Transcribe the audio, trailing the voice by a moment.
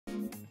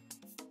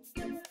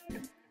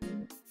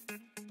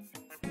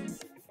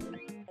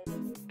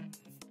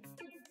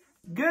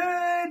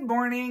Good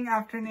morning,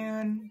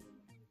 afternoon.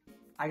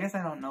 I guess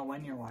I don't know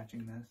when you're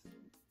watching this.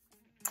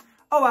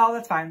 Oh well,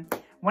 that's fine.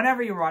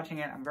 Whenever you're watching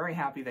it, I'm very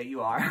happy that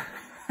you are.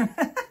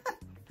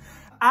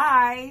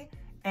 I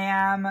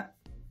am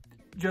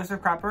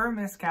Joseph Prepper,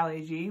 Miss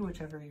Cali G,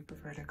 whichever you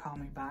prefer to call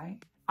me by.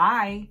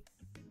 I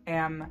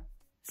am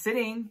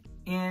sitting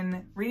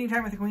in Reading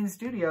Time with the Queen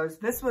Studios.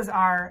 This was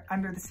our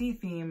Under the Sea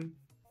theme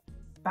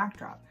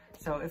backdrop.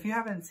 So if you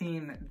haven't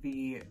seen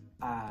the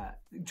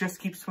Just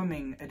Keep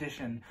Swimming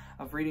edition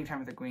of Reading Time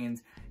with the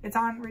Queens, it's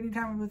on Reading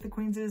Time with the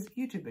Queens'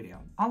 YouTube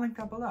video. I'll link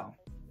that below.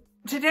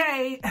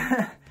 Today,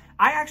 I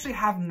actually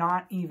have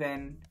not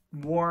even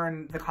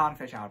worn the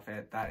clownfish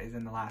outfit that is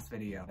in the last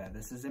video.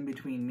 This is in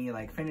between me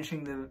like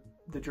finishing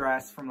the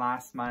dress from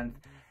last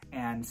month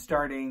and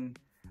starting,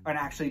 and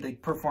actually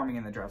like performing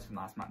in the dress from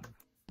last month.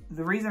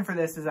 The reason for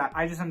this is that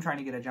I just am trying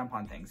to get a jump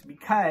on things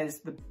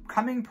because the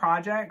coming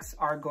projects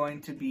are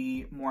going to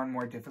be more and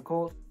more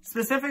difficult.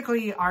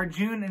 Specifically, our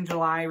June and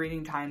July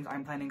reading times,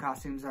 I'm planning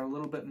costumes are a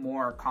little bit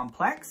more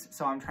complex.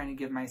 So I'm trying to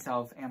give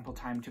myself ample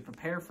time to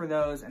prepare for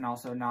those and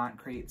also not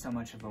create so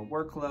much of a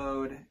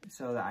workload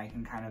so that I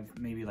can kind of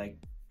maybe like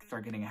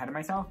start getting ahead of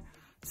myself.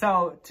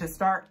 So to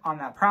start on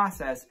that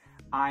process,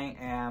 I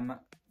am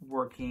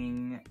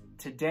working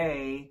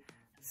today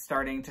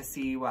starting to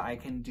see what I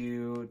can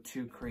do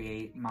to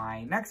create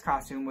my next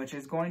costume, which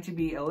is going to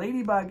be a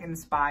Ladybug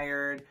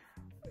inspired,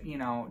 you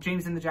know,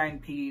 James and the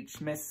Giant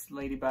Peach, Miss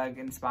Ladybug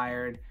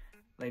inspired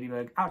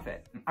Ladybug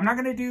outfit. I'm not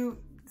gonna do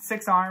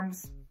 6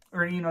 arms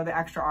or, you know, the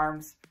extra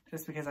arms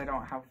just because I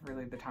don't have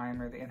really the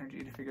time or the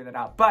energy to figure that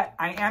out. But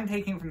I am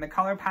taking from the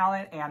color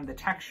palette and the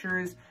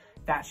textures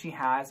that she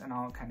has, and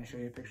I'll kind of show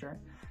you a picture.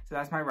 So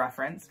that's my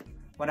reference.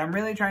 What I'm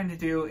really trying to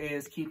do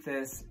is keep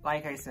this,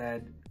 like I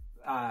said,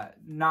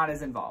 not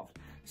as involved.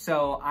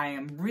 So I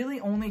am really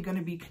only going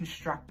to be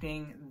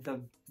constructing the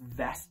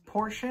vest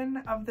portion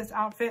of this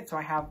outfit. So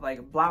I have like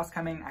a blouse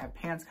coming, I have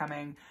pants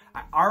coming,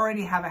 I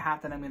already have a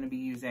hat that I'm going to be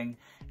using,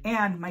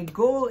 and my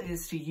goal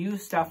is to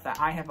use stuff that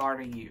I have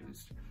already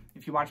used.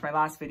 If you watched my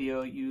last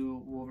video,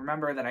 you will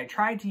remember that I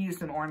tried to use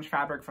some orange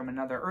fabric from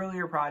another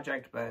earlier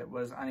project, but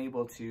was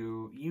unable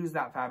to use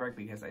that fabric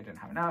because I didn't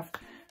have enough.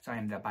 So I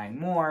ended up buying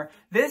more.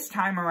 This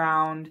time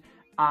around,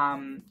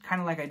 kind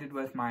of like I did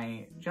with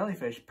my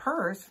jellyfish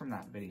purse from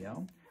that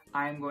video,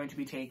 I'm going to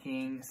be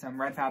taking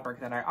some red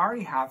fabric that I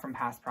already have from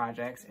past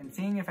projects and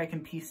seeing if I can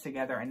piece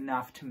together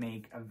enough to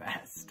make a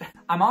vest.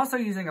 I'm also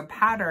using a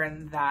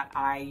pattern that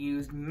I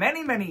used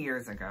many, many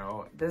years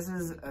ago. This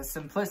is a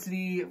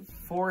Simplicity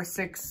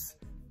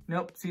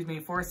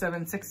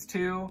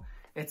 4762.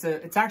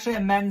 It's actually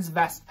a men's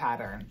vest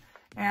pattern.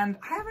 And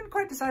I haven't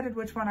quite decided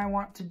which one I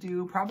want to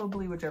do.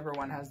 Probably whichever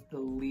one has the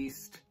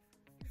least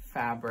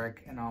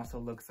fabric and also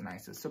looks the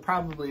nicest. So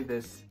probably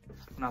this,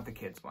 not the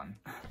kids one,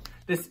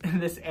 this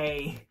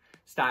A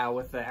style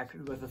with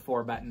the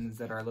 4 buttons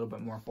that are a little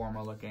bit more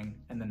formal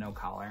looking and the no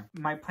collar.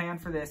 My plan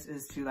for this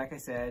is to, like I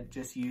said,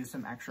 just use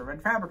some extra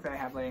red fabric that I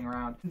have laying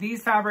around.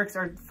 These fabrics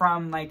are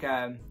from like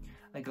a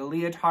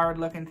leotard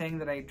looking thing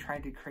that I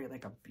tried to create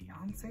like a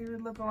Beyonce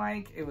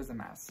look-alike. It was a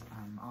mess.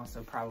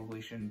 Also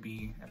probably shouldn't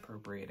be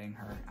appropriating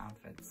her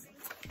outfits,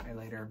 I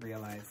later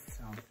realized,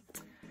 so.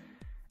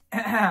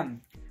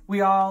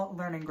 We all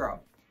learn and grow.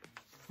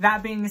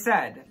 That being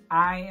said,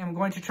 I am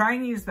going to try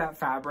and use that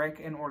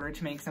fabric in order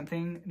to make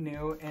something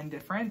new and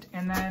different.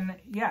 And then,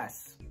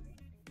 yes,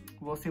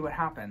 we'll see what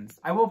happens.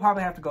 I will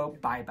probably have to go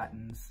buy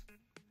buttons.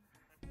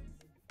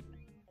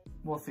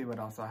 We'll see what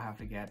else I'll have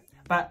to get.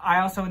 But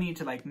I also need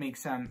to like make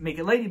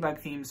it Ladybug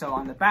themed. So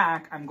on the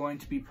back, I'm going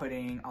to be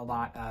putting a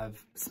lot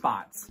of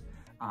spots.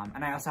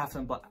 And I also have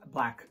some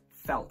black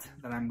felt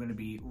that I'm going to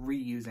be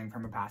reusing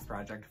from a past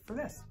project for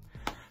this.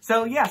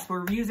 So yes,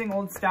 we're reusing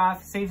old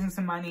stuff, saving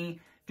some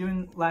money,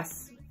 doing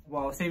less,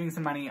 well, saving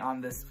some money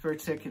on this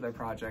particular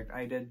project.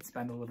 I did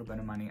spend a little bit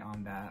of money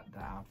on the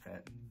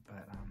outfit,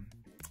 but,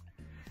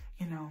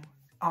 you know,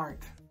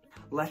 art.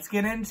 Let's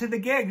get into the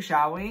gig,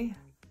 shall we?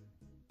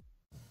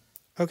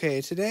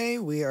 Okay, today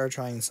we are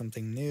trying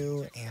something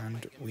new,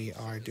 and we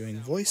are doing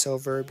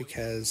voiceover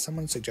because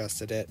someone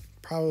suggested it,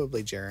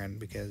 probably Jaren,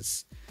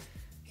 because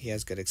he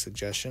has good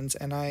suggestions,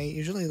 and I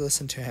usually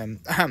listen to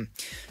him.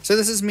 So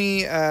this is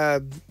me,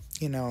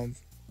 you know,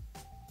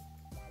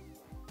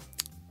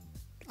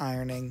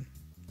 ironing.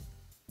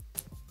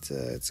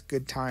 It's a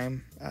good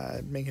time,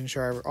 making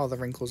sure all the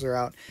wrinkles are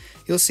out.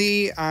 You'll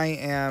see I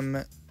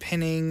am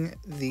pinning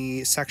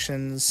the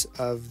sections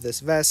of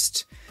this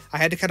vest. I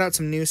had to cut out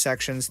some new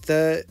sections.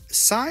 The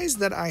size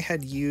that I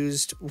had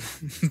used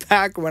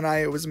back when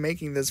I was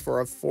making this for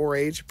a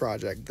 4-H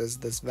project,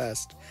 this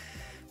vest,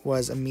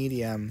 was a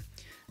medium.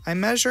 I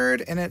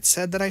measured and it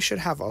said that I should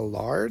have a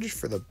large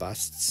for the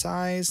bust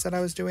size that I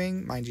was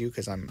doing, mind you,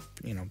 because I'm,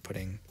 you know,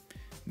 putting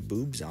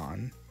boobs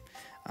on.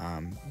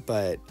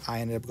 But I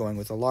ended up going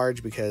with a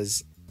large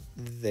because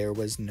there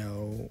was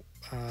no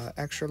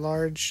extra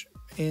large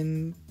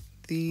in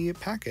the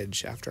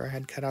package after I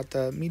had cut out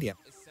the medium.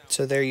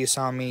 So there you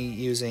saw me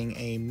using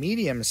a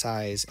medium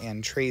size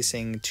and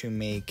tracing to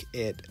make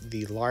it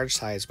the large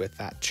size with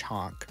that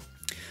chalk.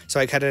 So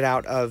I cut it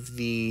out of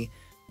the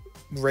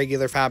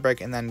regular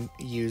fabric and then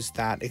used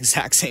that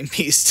exact same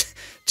piece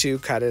to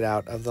cut it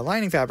out of the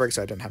lining fabric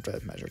so I didn't have to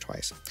measure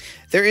twice.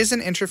 There is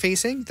an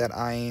interfacing that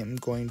I am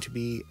going to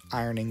be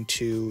ironing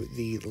to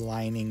the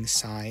lining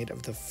side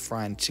of the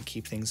front to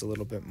keep things a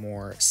little bit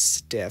more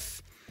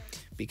stiff,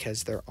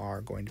 because there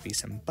are going to be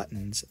some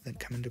buttons that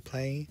come into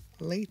play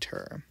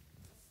later.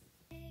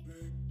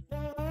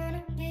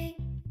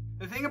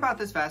 The thing about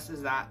this vest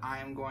is that I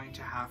am going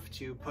to have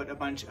to put a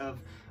bunch of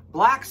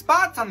black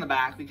spots on the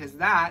back, because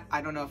that,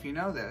 I don't know if you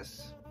know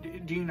this.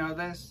 Do you know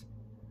this?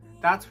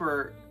 That's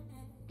where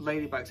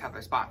ladybugs have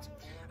their spots.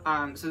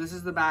 So this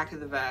is the back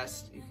of the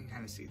vest. You can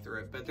kind of see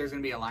through it, but there's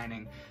gonna be a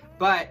lining.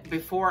 But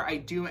before I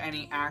do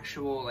any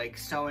actual like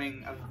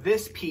sewing of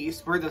this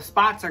piece, where the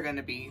spots are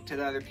gonna be to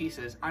the other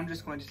pieces, I'm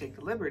just going to take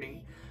the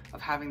liberty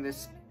of having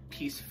this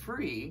piece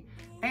free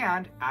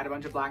and add a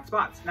bunch of black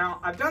spots. Now,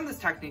 I've done this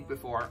technique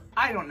before.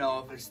 I don't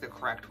know if it's the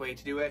correct way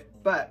to do it,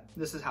 but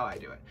this is how I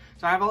do it.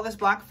 So I have all this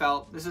black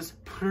felt. This is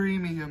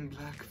premium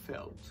black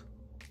felt.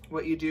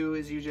 What you do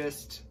is you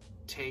just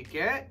take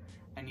it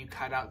and you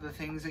cut out the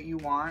things that you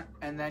want,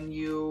 and then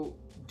you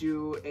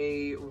do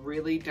a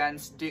really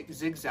dense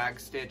zigzag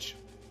stitch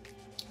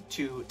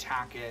to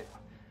tack it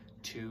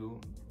to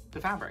the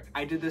fabric.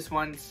 I did this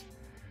once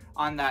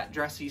on that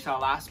dress you saw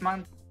last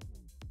month.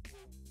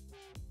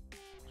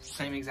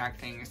 Same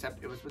exact thing,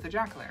 except it was with a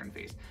jack-o'-lantern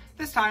face.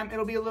 This time,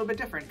 it'll be a little bit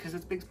different because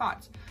it's big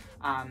spots.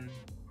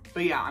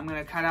 But yeah, I'm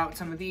gonna cut out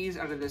some of these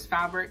out of this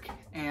fabric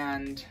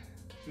and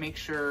make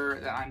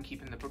sure that I'm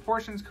keeping the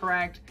proportions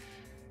correct.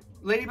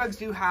 Ladybugs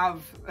do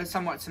have a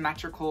somewhat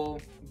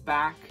symmetrical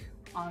back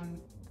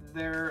on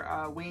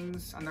their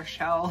wings, on their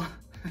shell.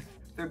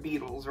 They're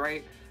beetles,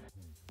 right?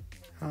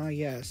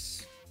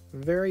 Yes.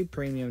 Very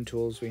premium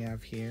tools we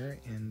have here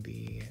in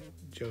the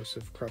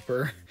Joseph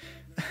Crupper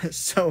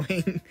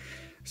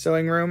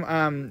sewing room.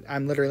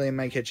 I'm literally in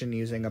my kitchen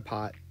using a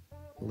pot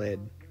lid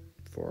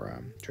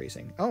for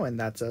tracing. Oh, and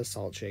that's a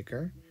salt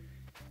shaker.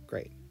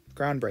 Great.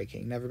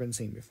 Groundbreaking. Never been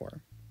seen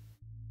before.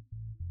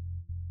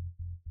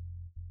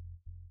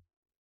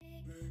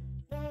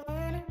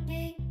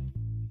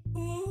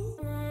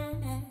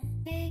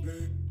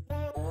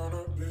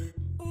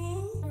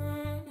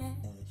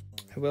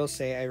 I will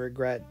say I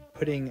regret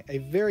putting a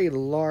very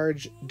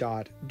large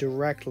dot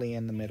directly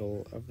in the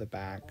middle of the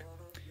back.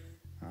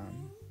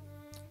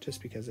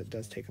 Just because it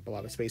does take up a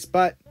lot of space,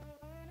 but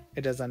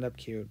it does end up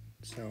cute,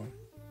 so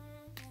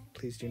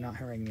please do not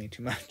harangue me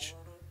too much.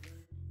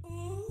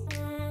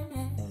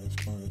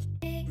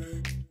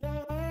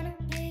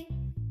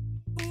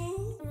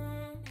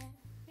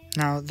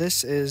 Now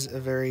this is a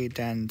very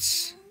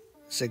dense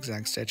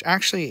zigzag stitch.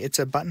 Actually, it's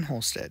a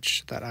buttonhole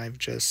stitch that I've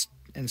just,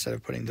 instead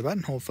of putting the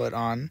buttonhole foot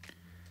on,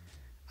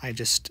 I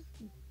just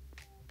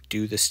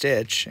do the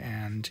stitch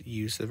and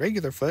use the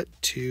regular foot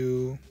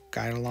to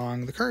guide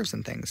along the curves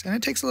and things. And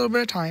it takes a little bit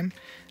of time,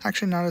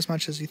 actually not as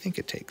much as you think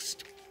it takes.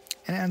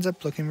 And it ends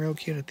up looking real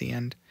cute at the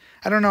end.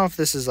 I don't know if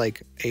this is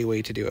like a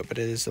way to do it, but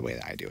it is the way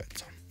that I do it,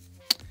 so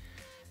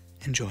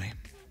enjoy.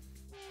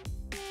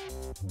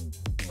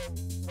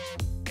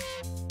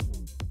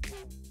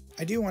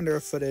 I do wonder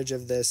if footage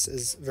of this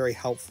is very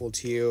helpful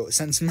to you,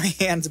 since my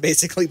hand's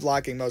basically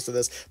blocking most of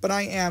this, but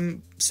I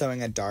am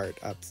sewing a dart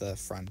up the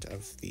front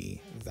of the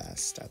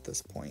vest at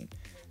this point.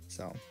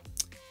 So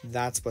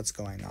that's what's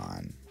going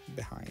on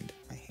behind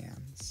my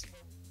hands.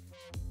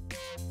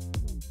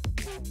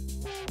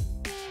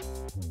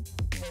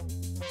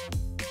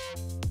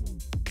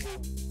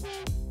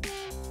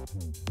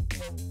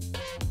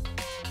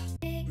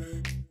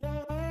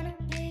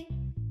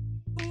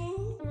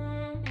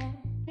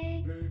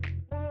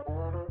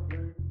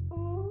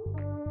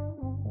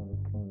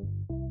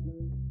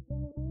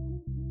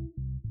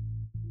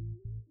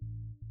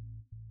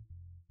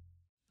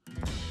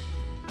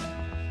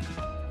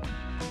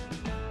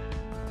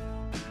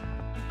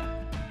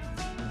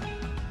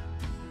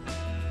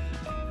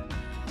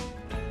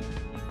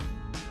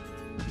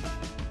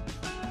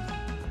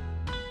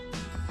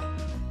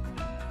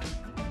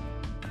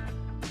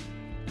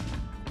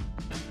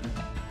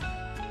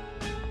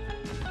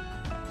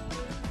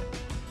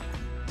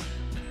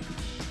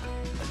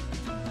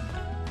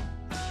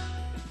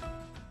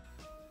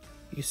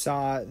 You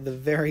saw the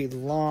very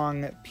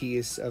long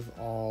piece of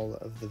all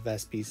of the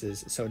vest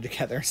pieces sewed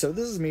together. So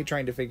this is me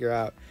trying to figure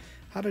out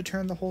how to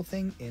turn the whole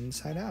thing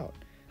inside out.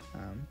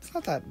 It's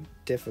not that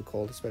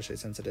difficult, especially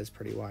since it is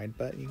pretty wide,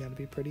 but you got to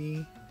be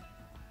pretty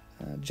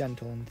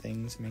gentle in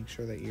things. Make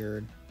sure that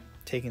you're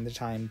taking the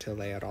time to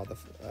lay out all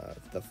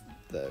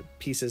the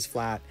pieces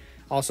flat.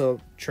 Also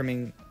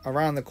trimming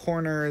around the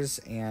corners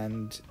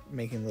and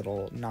making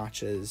little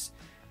notches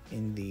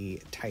in the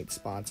tight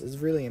spots is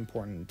really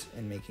important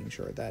in making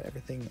sure that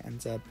everything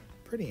ends up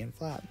pretty and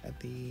flat at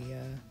the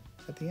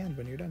end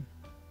when you're done.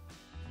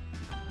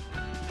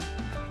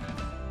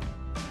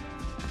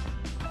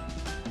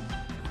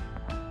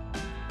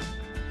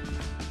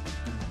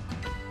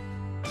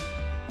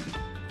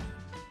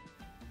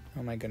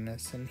 Oh my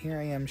goodness, and here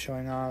I am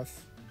showing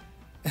off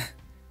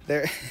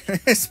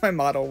there's my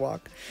model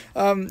walk.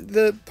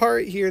 The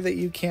part here that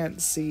you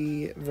can't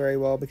see very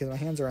well because my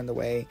hands are in the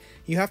way,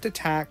 you have to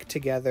tack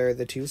together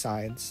the two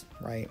sides,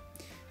 right?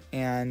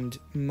 And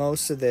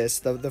most of this,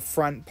 the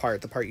front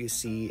part, the part you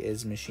see,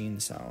 is machine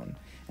sewn.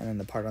 And then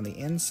the part on the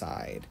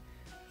inside,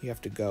 you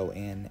have to go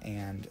in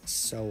and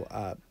sew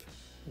up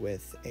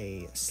with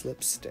a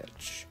slip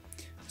stitch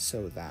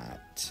so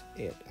that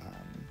it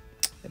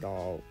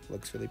all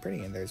looks really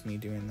pretty. And there's me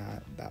doing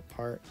that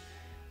part.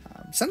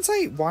 Since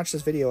I watched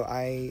this video,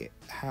 I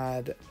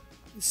had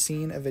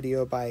seen a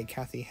video by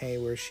Cathy Hay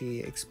where she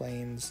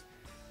explains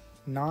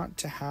not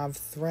to have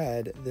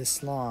thread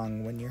this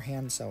long when you're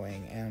hand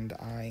sewing, and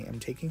I am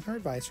taking her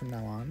advice from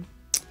now on.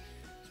 So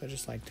I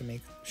just like to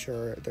make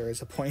sure there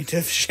is a point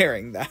of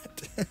sharing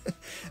that.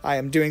 I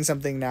am doing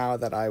something now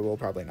that I will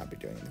probably not be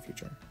doing in the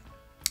future.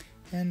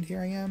 And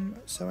here I am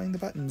sewing the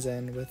buttons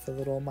in with the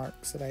little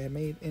marks that I had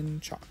made in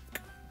chalk.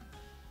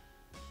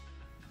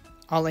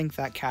 I'll link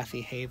that Cathy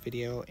Hay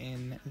video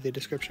in the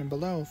description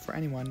below for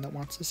anyone that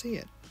wants to see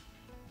it.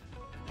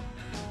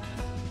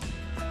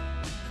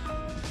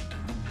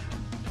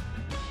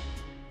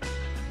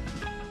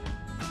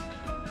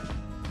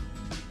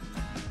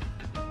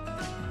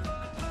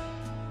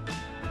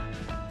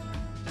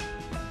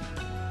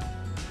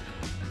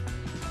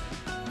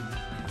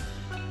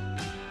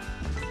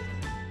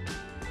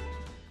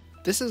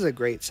 This is a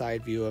great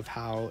side view of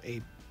how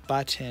a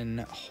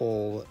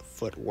buttonhole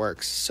foot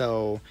works.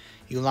 So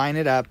you line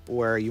it up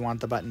where you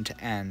want the button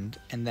to end,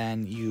 and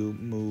then you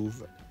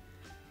move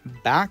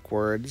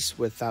backwards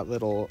with that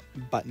little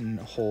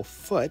buttonhole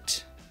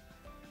foot.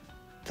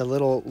 The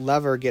little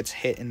lever gets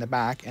hit in the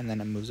back, and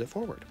then it moves it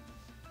forward.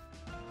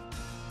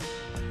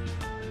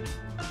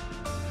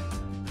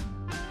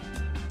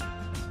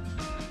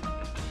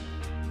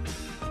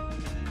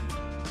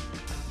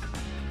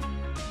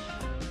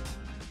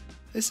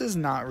 This is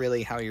not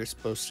really how you're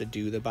supposed to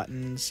do the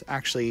buttons.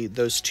 Actually,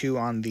 those two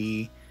on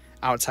the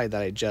outside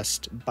that I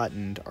just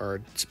buttoned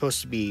are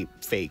supposed to be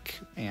fake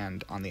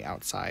and on the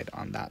outside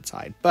on that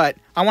side. But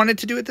I wanted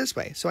to do it this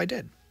way, so I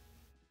did.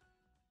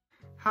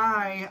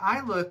 Hi,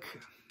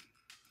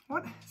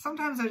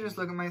 sometimes I just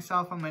look at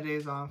myself on my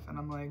days off and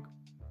I'm like,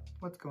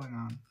 what's going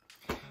on?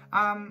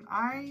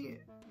 I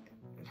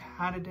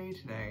had a day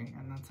today,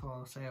 and that's all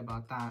I'll say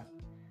about that.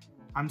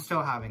 I'm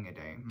still having a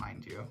day,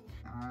 mind you.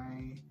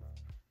 I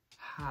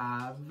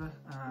have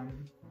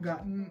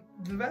gotten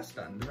the vest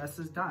done. The vest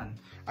is done.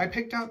 I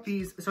picked out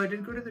these, so I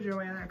did go to the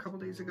Joanna a couple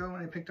days ago and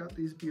I picked out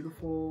these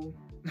beautiful,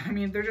 I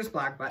mean, they're just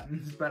black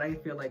buttons, but I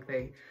feel like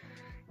they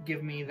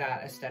give me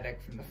that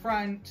aesthetic from the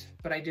front,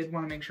 but I did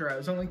want to make sure I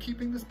was only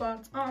keeping the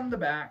spots on the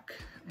back,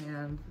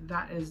 and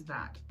that is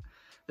that.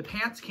 The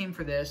pants came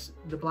for this,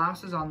 the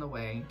blouse is on the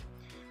way.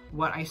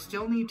 What I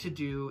still need to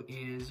do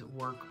is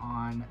work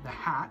on the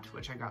hat,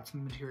 which I got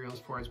some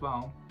materials for as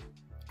well.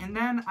 And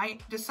then I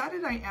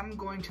decided I am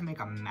going to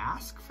make a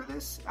mask for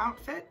this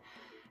outfit,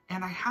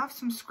 and I have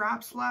some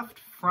scraps left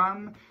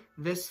from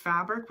this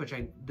fabric,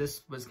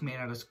 this was made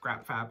out of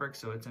scrap fabric,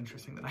 so it's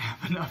interesting that I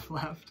have enough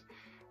left.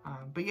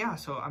 But yeah,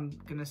 so I'm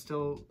gonna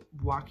still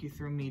walk you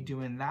through me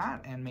doing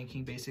that and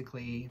making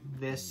basically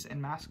this in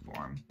mask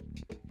form.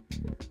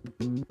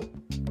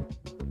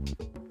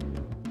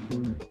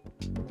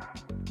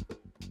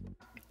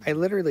 I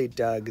literally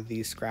dug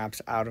these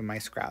scraps out of my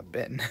scrap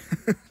bin,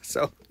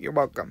 so you're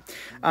welcome.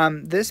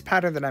 This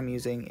pattern that I'm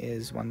using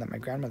is one that my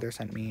grandmother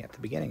sent me at the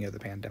beginning of the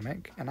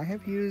pandemic, and I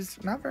have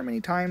used not very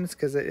many times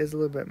because it is a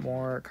little bit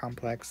more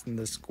complex than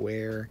the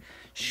square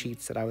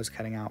sheets that I was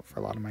cutting out for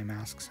a lot of my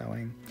mask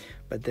sewing.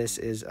 But this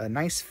is a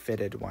nice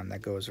fitted one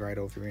that goes right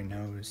over your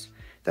nose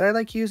that I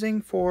like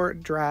using for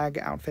drag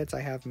outfits.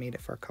 I have made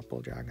it for a couple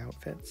drag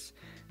outfits.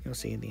 You'll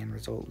see the end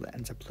result that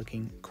ends up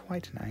looking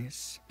quite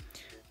nice.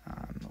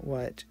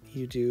 What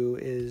you do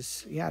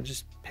is, yeah,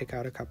 just pick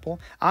out a couple.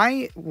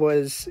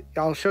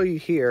 I'll show you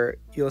here,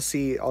 you'll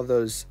see all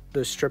those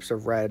strips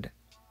of red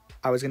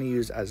I was going to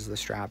use as the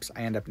straps.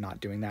 I end up not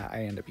doing that.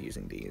 I end up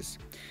using these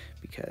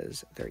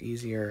because they're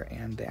easier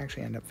and they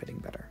actually end up fitting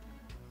better.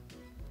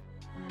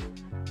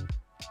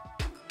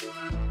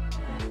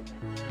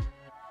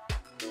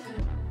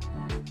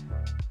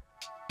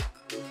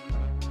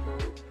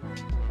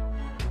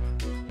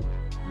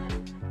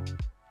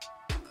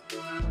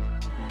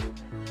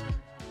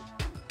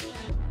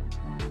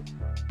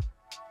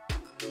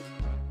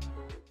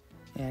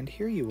 And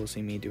here you will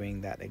see me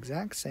doing that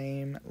exact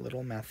same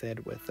little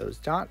method with those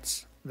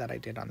dots that I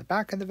did on the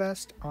back of the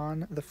vest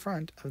on the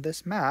front of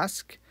this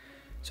mask.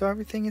 So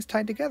everything is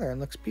tied together and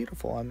looks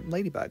beautiful. I'm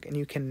Ladybug, and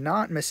you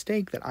cannot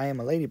mistake that I am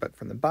a ladybug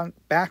from the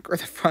back or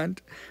the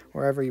front,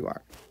 wherever you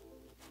are.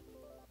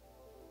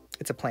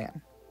 It's a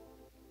plan.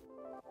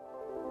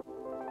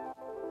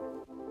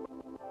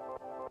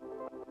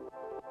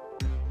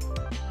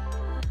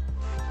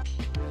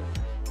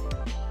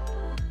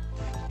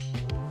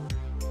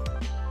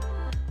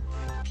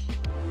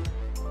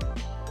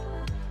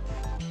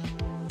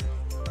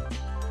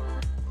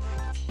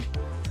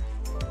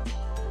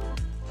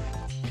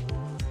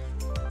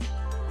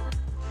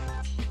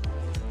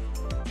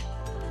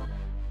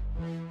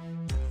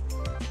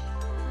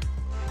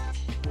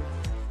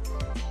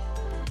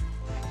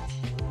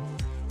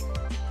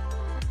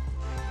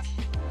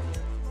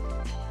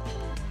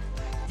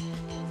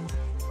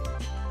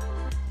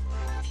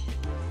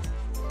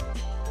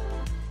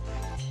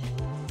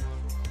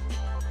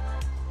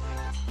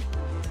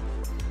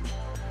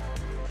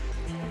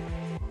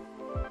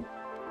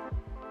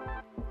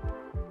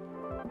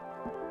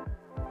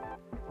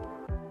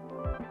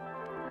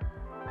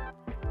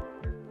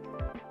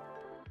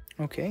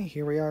 Okay,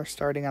 here we are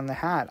starting on the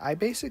hat. I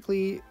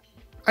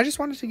just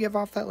wanted to give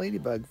off that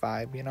ladybug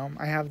vibe, you know.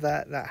 I have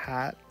that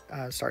hat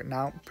starting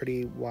out,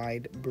 pretty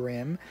wide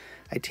brim.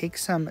 I take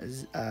some,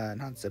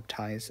 not zip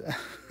ties,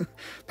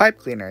 pipe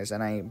cleaners,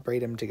 and I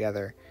braid them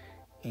together.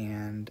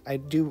 And I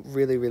do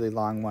really, really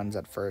long ones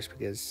at first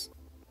because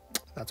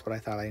that's what I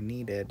thought I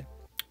needed.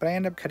 But I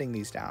end up cutting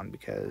these down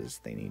because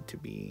they need to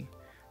be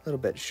a little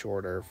bit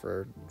shorter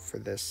for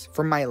this,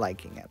 for my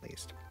liking at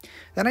least.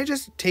 Then I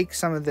just take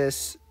some of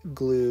this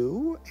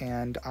glue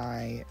and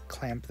I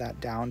clamp that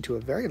down to a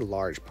very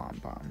large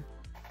pom-pom.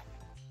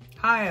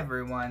 Hi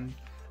everyone.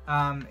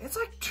 It's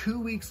like 2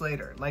 weeks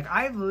later. Like,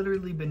 I've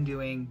literally been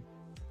doing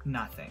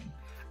nothing.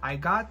 I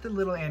got the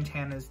little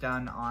antennas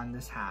done on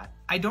this hat.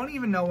 I don't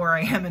even know where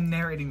I am in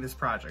narrating this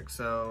project,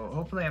 so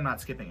hopefully I'm not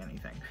skipping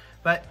anything.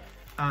 But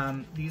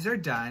these are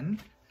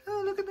done.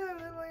 Oh, look at that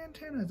little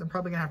antennas. I'm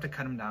probably gonna have to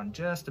cut them down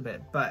just a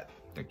bit, but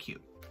they're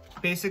cute.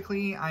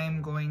 Basically, I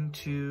am going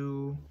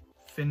to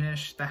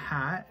finish the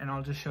hat, and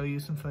I'll just show you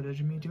some footage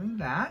of me doing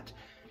that.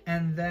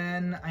 And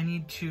then I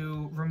need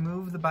to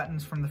remove the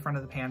buttons from the front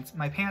of the pants.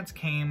 My pants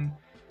came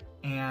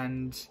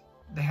and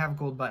they have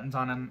gold buttons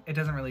on them. It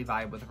doesn't really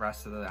vibe with the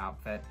rest of the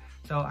outfit.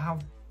 So I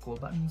have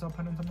gold buttons, I'll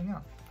put in something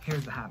else.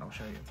 Here's the hat, I'll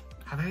show you.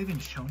 Have I even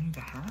shown you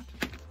the hat?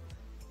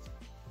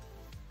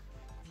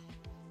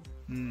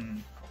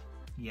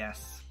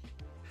 Yes.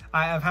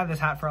 I've had this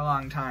hat for a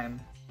long time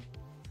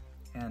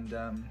and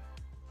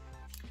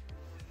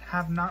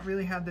have not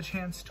really had the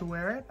chance to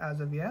wear it as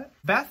of yet.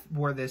 Beth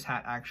wore this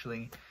hat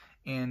actually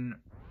in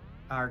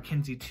our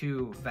Kinsey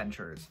 2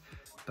 ventures,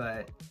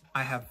 but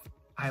I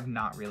have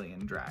not really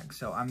in drag.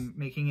 So I'm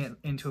making it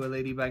into a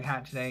ladybug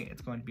hat today.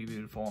 It's going to be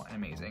beautiful and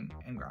amazing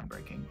and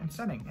groundbreaking and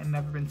stunning and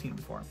never been seen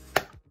before.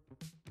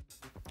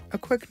 A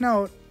quick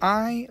note,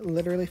 I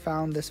literally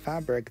found this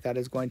fabric that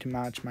is going to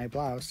match my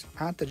blouse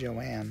at the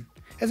Joann.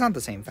 It's not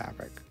the same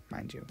fabric,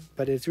 mind you,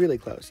 but it's really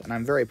close and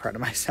I'm very proud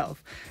of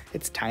myself.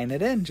 It's tying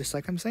it in, just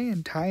like I'm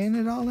saying, tying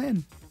it all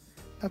in.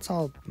 That's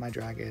all my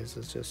drag is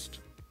just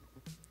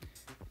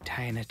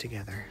tying it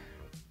together.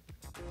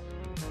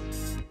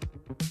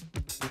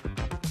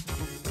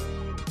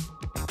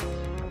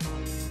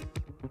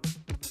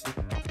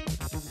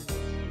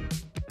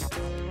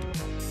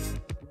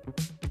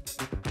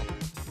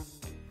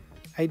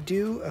 I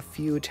do a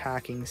few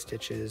tacking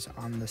stitches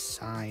on the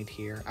side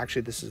here.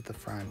 Actually, this is the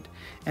front.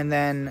 And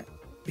then,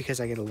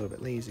 because I get a little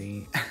bit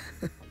lazy,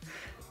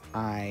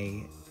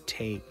 I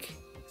take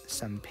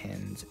some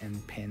pins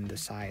and pin the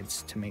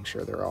sides to make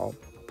sure they're all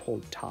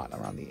pulled taut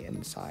around the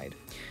inside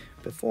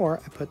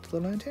before I put the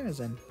little antennas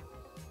in.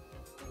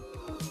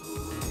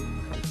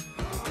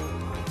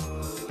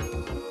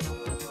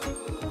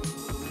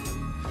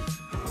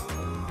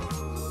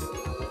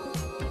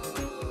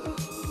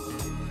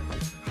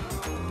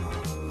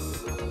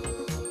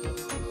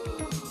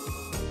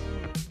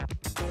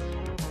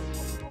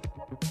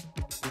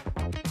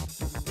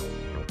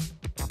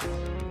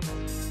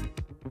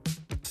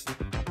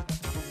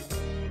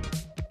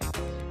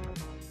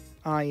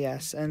 Ah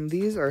yes, and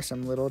these are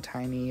some little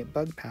tiny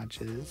bug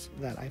patches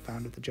that I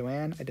found at the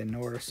Joann. I didn't know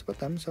where to put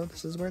them, so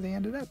this is where they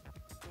ended up.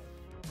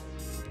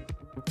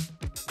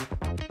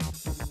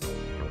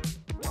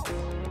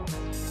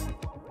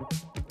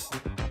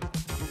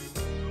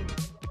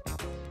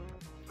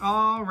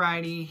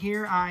 Alrighty,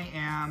 here I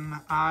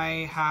am.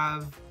 I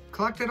have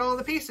collected all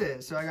the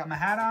pieces. So I got my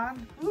hat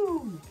on.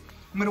 Woo!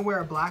 I'm gonna wear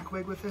a black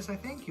wig with this, I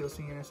think. You'll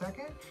see in a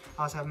second.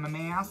 I also have my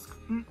mask.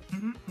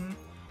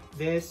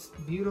 This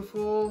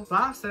beautiful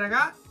blouse that I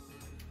got.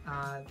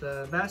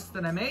 The vest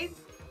that I made.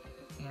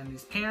 And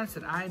these pants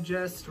that I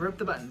just ripped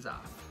the buttons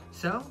off.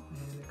 So,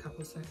 in a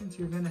couple seconds,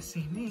 you're gonna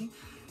see me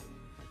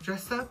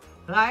dressed up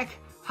like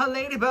a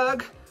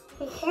ladybug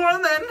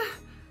woman.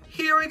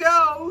 Here we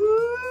go.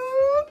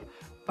 Woo!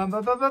 Bum,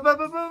 bum, bum, bum, bum,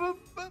 bum, bum,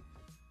 bum.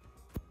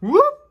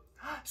 Whoop!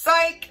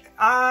 Psych!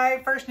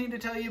 I first need to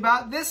tell you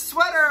about this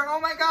sweater. Oh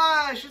my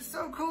gosh, it's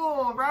so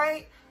cool,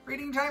 right?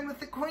 Reading time with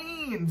the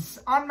queens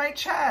on my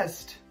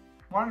chest.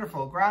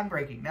 Wonderful,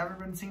 groundbreaking, never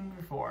been seen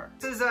before.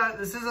 This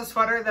is a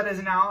sweater that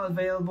is now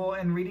available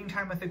in Reading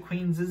Time with the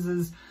Queens. This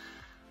is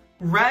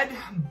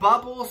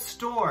Redbubble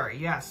store.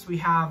 Yes, we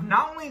have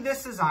not only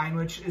this design,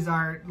 which is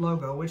our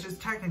logo, which is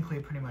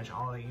technically pretty much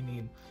all that you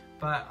need,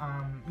 but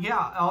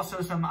yeah,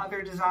 also some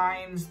other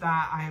designs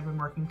that I have been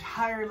working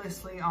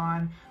tirelessly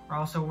on. We're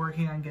also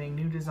working on getting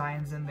new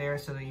designs in there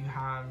so that you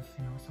have,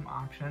 you know, some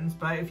options.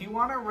 But if you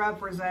want to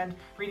represent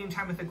Reading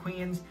Time with the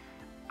Queens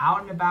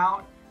out and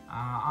about,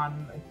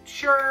 on a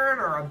shirt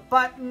or a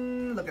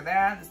button, look at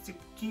that, it's super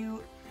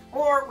cute.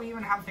 Or we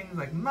even have things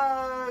like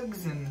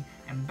mugs and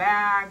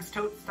bags,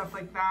 totes, stuff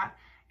like that.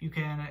 You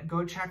can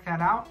go check that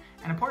out,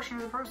 and a portion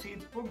of the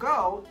proceeds will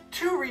go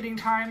to Reading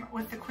Time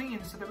with the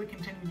Queens so that we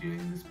continue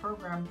doing this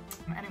program.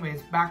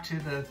 Anyways, back to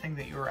the thing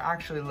that you were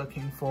actually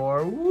looking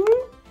for. Woo!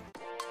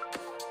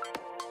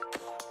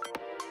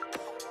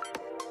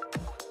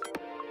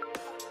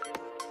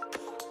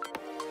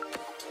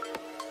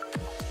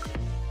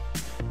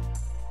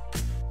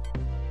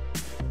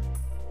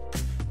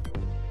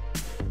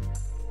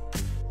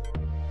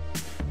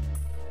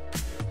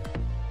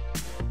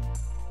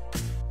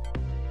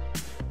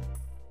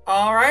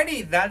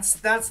 Alrighty, that's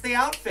the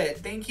outfit.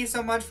 Thank you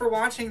so much for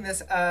watching this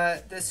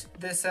this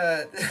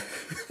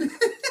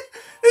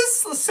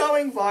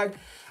sewing vlog.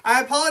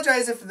 I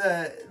apologize if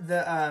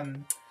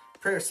the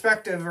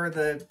perspective or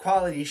the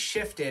quality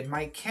shifted.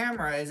 My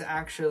camera is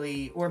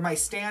actually, or my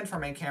stand for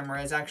my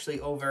camera is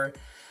actually over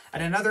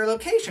at another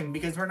location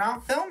because we're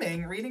not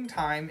filming reading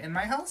time in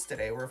my house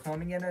today. We're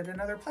filming it at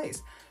another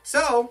place.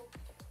 So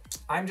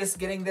I'm just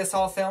getting this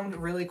all filmed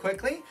really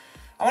quickly.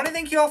 I want to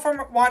thank you all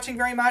for watching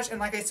very much. And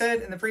like I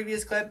said in the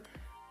previous clip,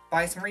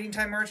 buy some Reading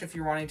Time merch if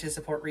you're wanting to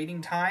support Reading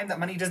Time. That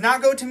money does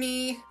not go to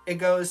me. It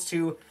goes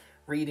to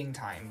Reading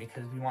Time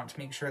because we want to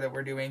make sure that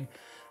we're doing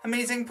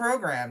amazing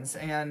programs.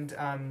 And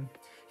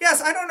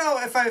yes, I don't know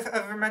if I've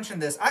ever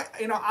mentioned this.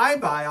 I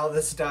buy all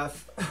this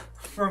stuff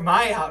for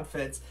my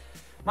outfits.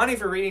 Money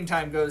for Reading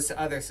Time goes to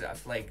other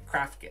stuff like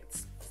craft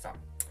kits. So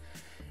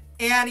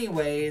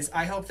anyways,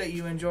 I hope that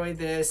you enjoyed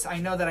this. I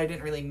know that I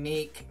didn't really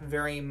make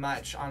very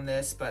much on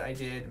this, but I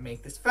did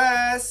make this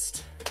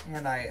vest,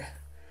 and I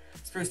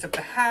spruced up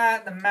the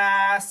hat, the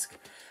mask.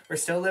 We're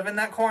still living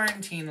that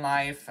quarantine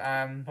life,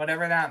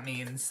 whatever that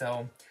means.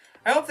 So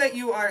I hope that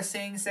you are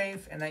staying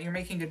safe and that you're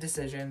making good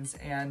decisions.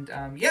 And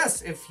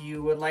yes, if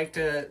you would like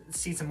to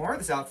see some more of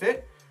this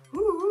outfit,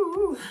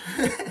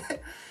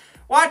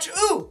 watch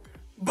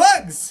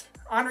Bugs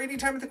on Reading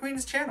Time with the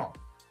Queen's channel.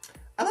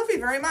 I love you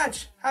very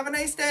much. Have a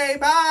nice day.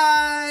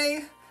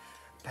 Bye.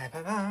 Bye,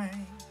 bye,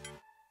 bye.